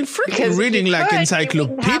 And freaking reading like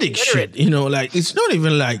encyclopedic shit, it's not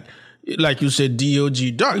even like you said,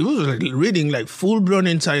 DOG dog. It was like reading like full-blown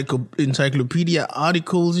encyclopedia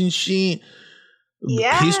articles and shit.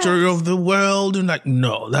 Yes. History of the world. And like,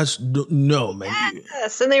 no, man.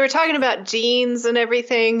 Yes. And they were talking about genes and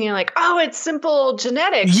everything. You're like, oh, it's simple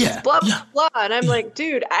genetics. Yeah. It's blah, blah, blah. And I'm like,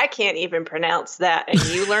 dude, I can't even pronounce that. And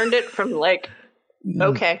you learned it from like,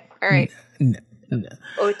 okay. All right. No.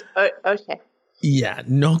 Okay. Yeah,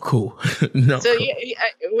 no cool. No. So cool.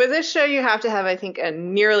 With this show, you have to have, I think, a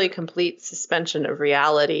nearly complete suspension of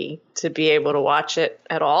reality to be able to watch it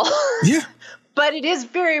at all. Yeah. But it is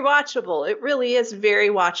very watchable. It really is very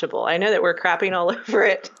watchable. I know that we're crapping all over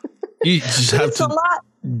it. You just have to.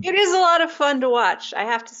 It is a lot of fun to watch, I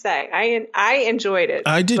have to say. I enjoyed it.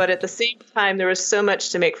 I did. But at the same time, there was so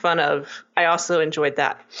much to make fun of. I also enjoyed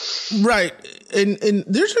that. Right. And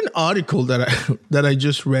there's an article that I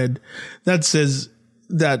just read that says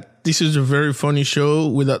that this is a very funny show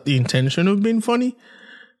without the intention of being funny.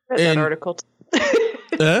 That article.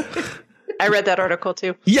 I read that article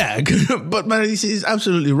too. Yeah, but he's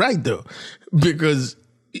absolutely right though, because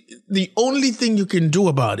the only thing you can do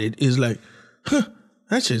about it is like,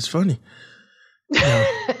 that shit's funny. Yeah.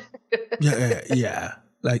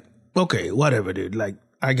 Like, okay, whatever, dude. Like,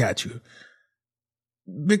 I got you.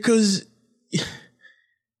 Because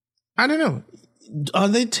I don't know, are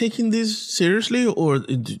they taking this seriously, or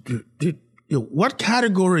what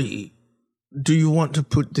category do you want to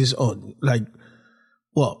put this on? Like,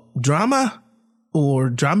 what, drama or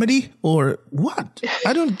dramedy or what?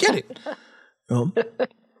 I don't get it.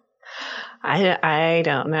 I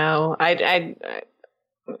don't know.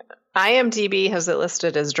 IMDb has it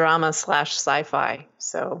listed as drama / sci-fi.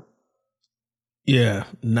 So Yeah,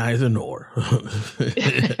 neither nor.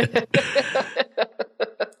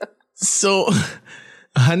 So,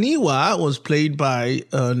 Haniwa was played by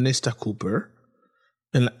Nesta Cooper,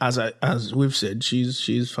 and as we've said,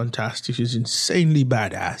 she's fantastic. She's insanely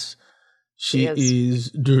badass. She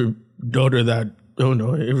is the daughter that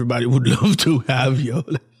everybody would love to have. Yep.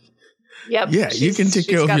 Yeah, you can take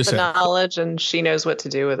care of yourself. She's got the knowledge, and she knows what to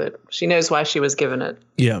do with it. She knows why she was given it.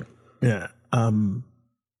 Yeah.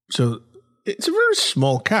 So it's a very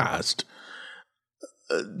small cast.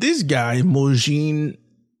 This guy, Mojin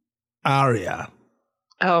Arya.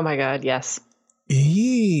 Oh my God, yes.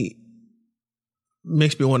 He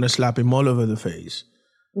makes me want to slap him all over the face.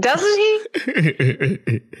 Doesn't he?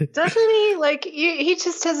 Doesn't he? Like, he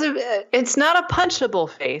just has it's not a punchable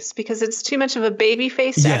face because it's too much of a baby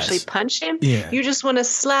face to actually punch him. Yeah. You just want to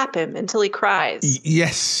slap him until he cries.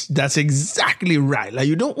 Yes, that's exactly right. Like,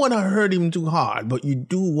 you don't want to hurt him too hard, but you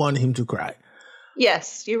do want him to cry.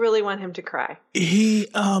 Yes, you really want him to cry. His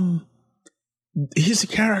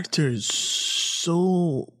character is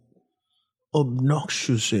so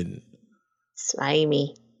obnoxious and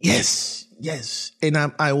slimy. Yes. And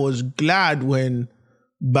I was glad when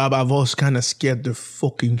Baba Voss kind of scared the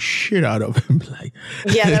fucking shit out of him. Like,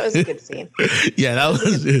 yeah, that was a good scene. Yeah, that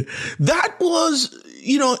was,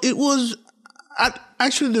 it was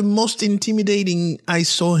actually the most intimidating I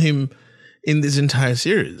saw him in this entire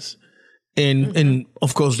series. And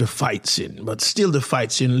of course the fight scene, but still the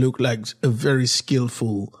fight scene looked like a very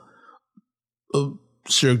skillful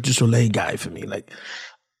Cirque du Soleil guy for me. Like,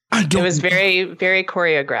 it was very, very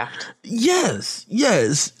choreographed. Yes.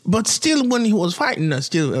 But still, when he was fighting, I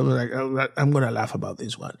was like, I'm going to laugh about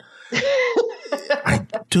this one. I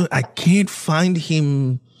can't find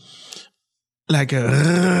him like I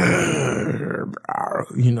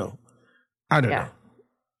don't know.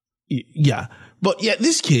 Yeah. But yeah,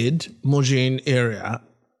 this kid, Mojin Arya,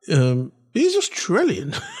 he's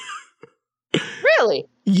Australian. Really?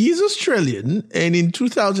 He's Australian. And in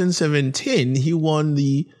 2017, he won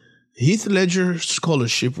the Heath Ledger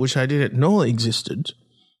Scholarship, which I didn't know existed.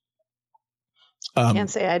 Can't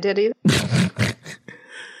say I did either.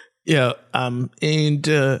 Yeah, and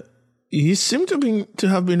he seemed to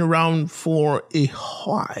have been around for a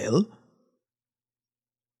while,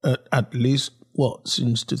 at least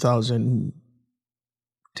since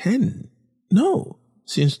 2010? No,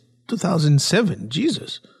 since 2007.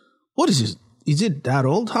 Jesus, what is this? Is it that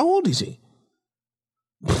old? How old is he?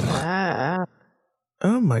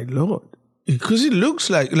 Oh my Lord. Because it looks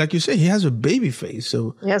like you say, he has a baby face.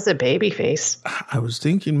 So he has a baby face. I was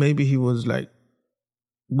thinking maybe he was like,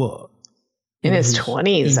 what? In his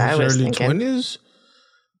 20s, I was early thinking. 20s?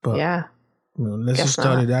 But, yeah. Unless he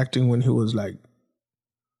started acting when he was like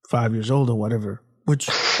 5 years old or whatever. Which,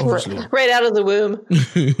 obviously. Right out of the womb.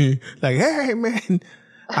 Like, hey, man,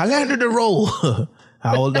 I landed the role.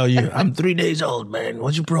 How old are you? I'm 3 days old, man.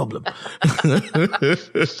 What's your problem?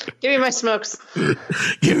 Give me my smokes.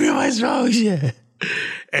 Give me my smokes, yeah.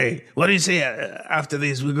 Hey, what do you say after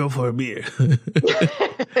this we go for a beer?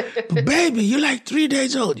 But baby, you're like 3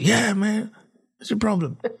 days old. Yeah, man. What's your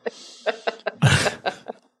problem?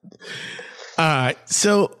 All right.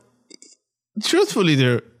 So, truthfully,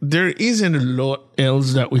 there isn't a lot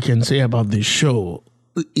else that we can say about this show.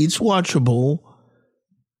 It's watchable.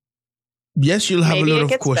 Yes, you'll have Maybe a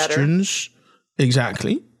lot of questions. Better.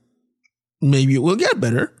 Exactly. Maybe it will get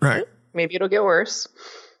better, right? Maybe it'll get worse.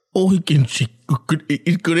 Or it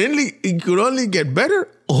could only get better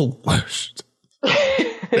or worse.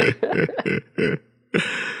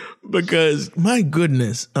 Because my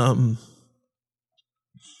goodness,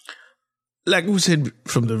 like we said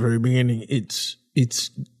from the very beginning, it's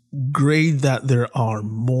great that there are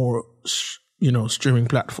more, streaming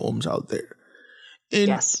platforms out there. And,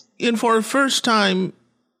 yes. And for a first time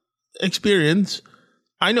experience,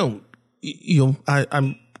 I know,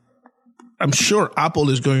 I'm sure Apple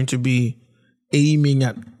is going to be aiming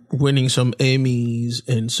at winning some Emmys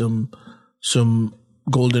and some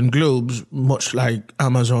Golden Globes, much like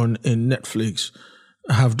Amazon and Netflix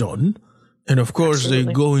have done. And of course, Absolutely.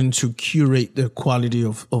 They're going to curate the quality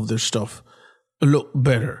of their stuff a lot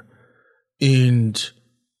better. And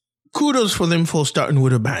kudos for them for starting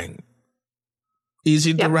with a bang. Is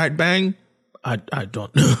it the right bang? I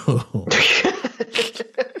don't know.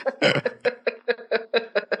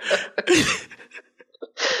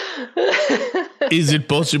 Is it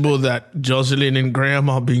possible that Jocelyn and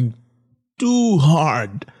Graham are being too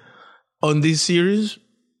hard on this series?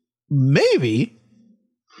 Maybe.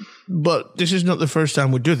 But this is not the first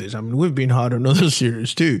time we do this. I mean, we've been hard on other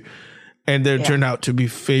series too. And they turned out to be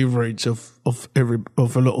favorites of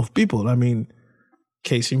a lot of people. I mean,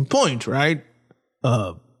 case in point, right?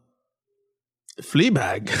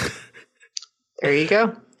 Fleabag. There you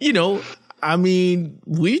go. You know, I mean,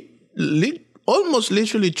 we almost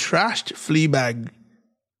literally trashed Fleabag,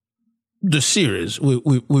 the series.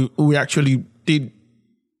 We actually did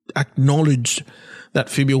acknowledge that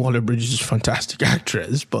Phoebe Waller-Bridge is a fantastic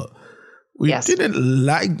actress, but we didn't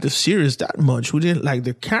like the series that much. We didn't like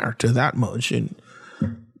the character that much, and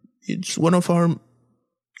it's one of our,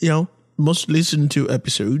 most listened to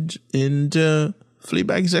episodes. And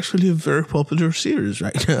Fleabag is actually a very popular series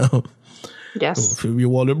right now. Yes. Phoebe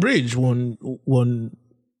Waller-Bridge won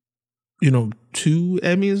 2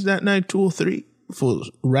 Emmys that night, 2 or 3, for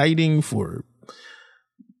writing, for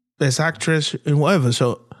Best Actress, and whatever.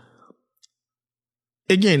 So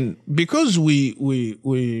again, because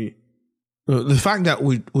the fact that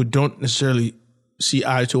we don't necessarily see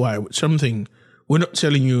eye to eye with something, we're not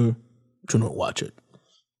telling you to not watch it.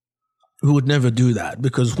 We would never do that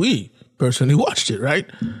because we personally watched it, right?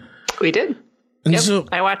 We did. And yep. so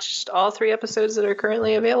I watched all 3 episodes that are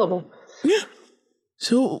currently available. Yeah.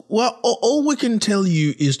 So, well, all we can tell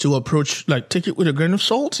you is to approach, take it with a grain of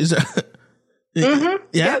salt. Is that? Mm-hmm.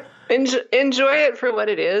 Yeah. Yep. Enjoy it for what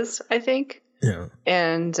it is, I think. Yeah.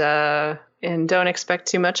 And don't expect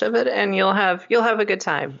too much of it, and you'll have a good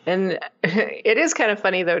time. And it is kind of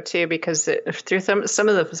funny though too, because through some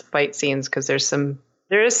of the fight scenes, because there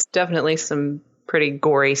is definitely some pretty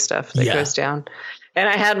gory stuff that goes down. And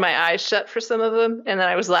I had my eyes shut for some of them, and then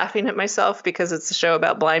I was laughing at myself because it's a show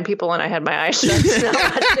about blind people, and I had my eyes shut and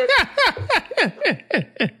I watched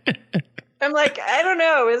it. I'm like, I don't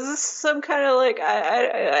know, is this some kind of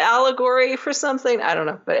allegory for something? I don't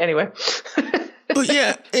know, but anyway. But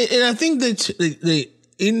yeah, and I think that they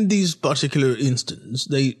in this particular instance,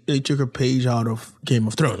 they took a page out of Game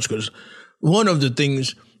of Thrones, because one of the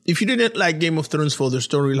things, if you didn't like Game of Thrones for the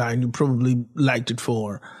storyline, you probably liked it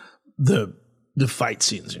for the fight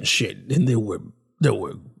scenes and shit, and they were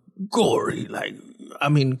gory.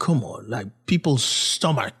 Come on, people's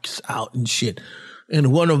stomachs out and shit.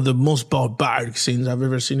 And one of the most barbaric scenes I've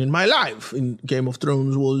ever seen in my life in Game of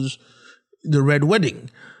Thrones was the Red Wedding,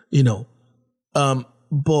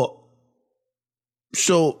 But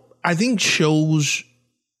so I think shows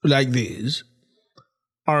like these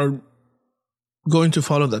are going to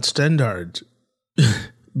follow that standard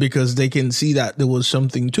because they can see that there was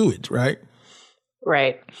something to it, right?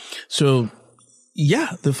 Right. So,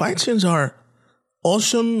 yeah, the fight scenes are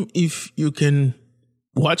awesome if you can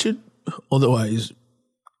watch it. Otherwise,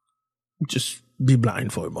 just be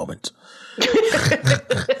blind for a moment.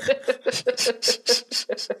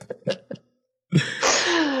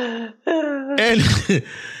 And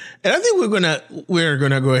I think we're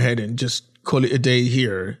gonna go ahead and just call it a day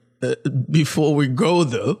here. Before we go,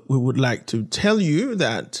 though, we would like to tell you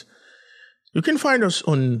that you can find us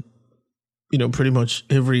on, pretty much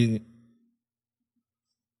every.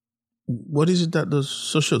 What is it that those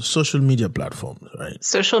social media platforms, right?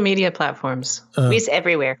 Social media platforms. We're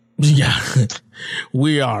everywhere. Yeah,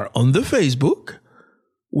 we are on the Facebook.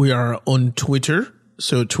 We are on Twitter.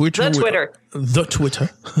 So Twitter. The Twitter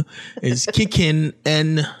is Kickin'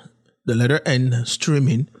 N, the letter N,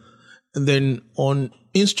 streaming. And then on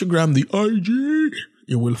Instagram, the IG,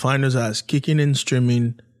 you will find us as Kickin' N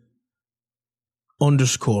Streaming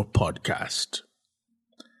 _podcast.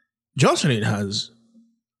 Jocelyn has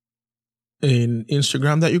an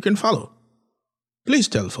Instagram that you can follow. Please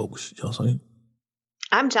tell folks, Jocelyn.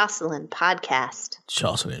 I'm Jocelyn Podcast.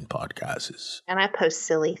 Jocelyn Podcast. And I post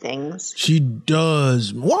silly things. She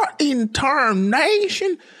does. What in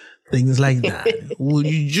tarnation? Things like that. Will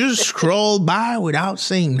you just scroll by without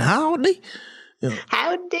saying howdy?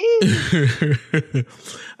 Howdy.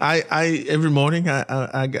 I every morning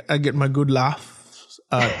I get my good laugh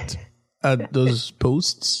at those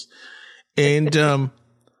posts. And a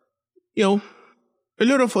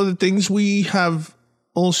lot of other things. We have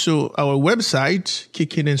also our website,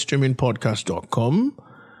 kickinandstreamingpodcast.com.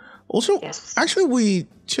 Also, actually, we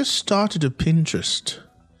just started a Pinterest.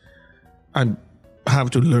 I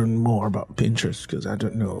have to learn more about Pinterest because I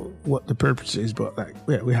don't know what the purpose is, but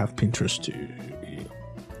we have Pinterest too.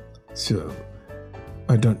 So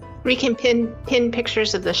I don't. We can pin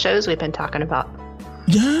pictures of the shows we've been talking about.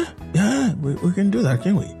 Yeah, we can do that,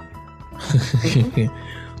 can we? Mm-hmm.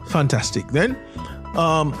 Fantastic. Then,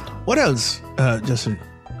 what else, Justin?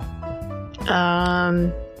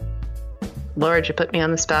 Lord, you put me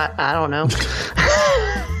on the spot. I don't know.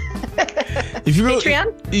 If you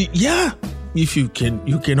Patreon? Yeah. If you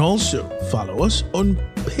can also follow us on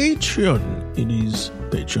Patreon. It is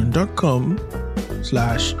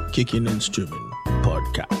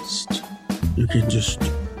patreon.com/kickinandstreamingpodcast. You can just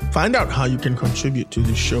find out how you can contribute to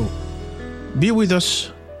the show Be with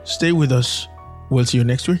us. Stay with us. We'll see you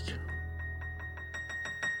next week.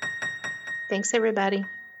 Thanks, everybody.